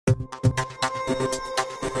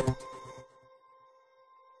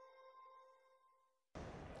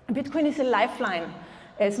Bitcoin is a lifeline.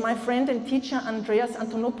 As my friend and teacher Andreas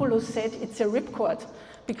Antonopoulos said, it's a ripcord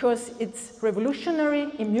because it's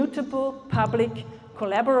revolutionary, immutable, public,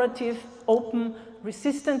 collaborative, open,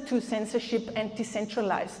 resistant to censorship and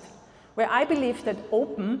decentralized. Where I believe that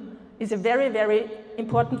open is a very, very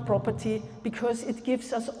important property because it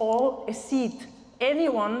gives us all a seat.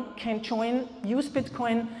 Anyone can join, use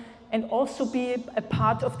Bitcoin, and also be a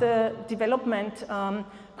part of the development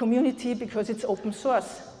community because it's open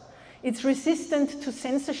source. It's resistant to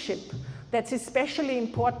censorship. That's especially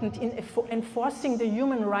important in enforcing the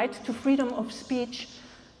human right to freedom of speech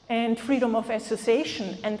and freedom of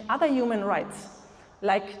association and other human rights,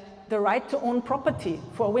 like the right to own property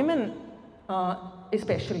for women,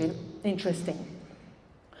 especially interesting.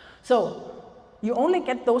 So you only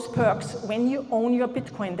get those perks when you own your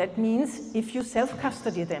Bitcoin. That means if you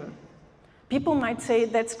self-custody them. People might say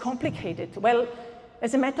that's complicated. Well,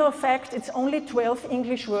 as a matter of fact, it's only 12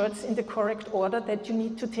 English words in the correct order that you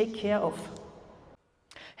need to take care of.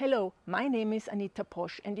 Hello, my name is Anita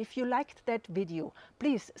Posch, and if you liked that video,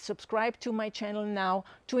 please subscribe to my channel now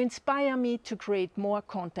to inspire me to create more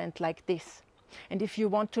content like this. And if you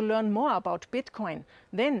want to learn more about Bitcoin,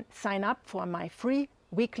 then sign up for my free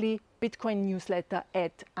weekly Bitcoin newsletter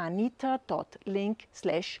at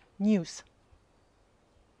anita.link/news.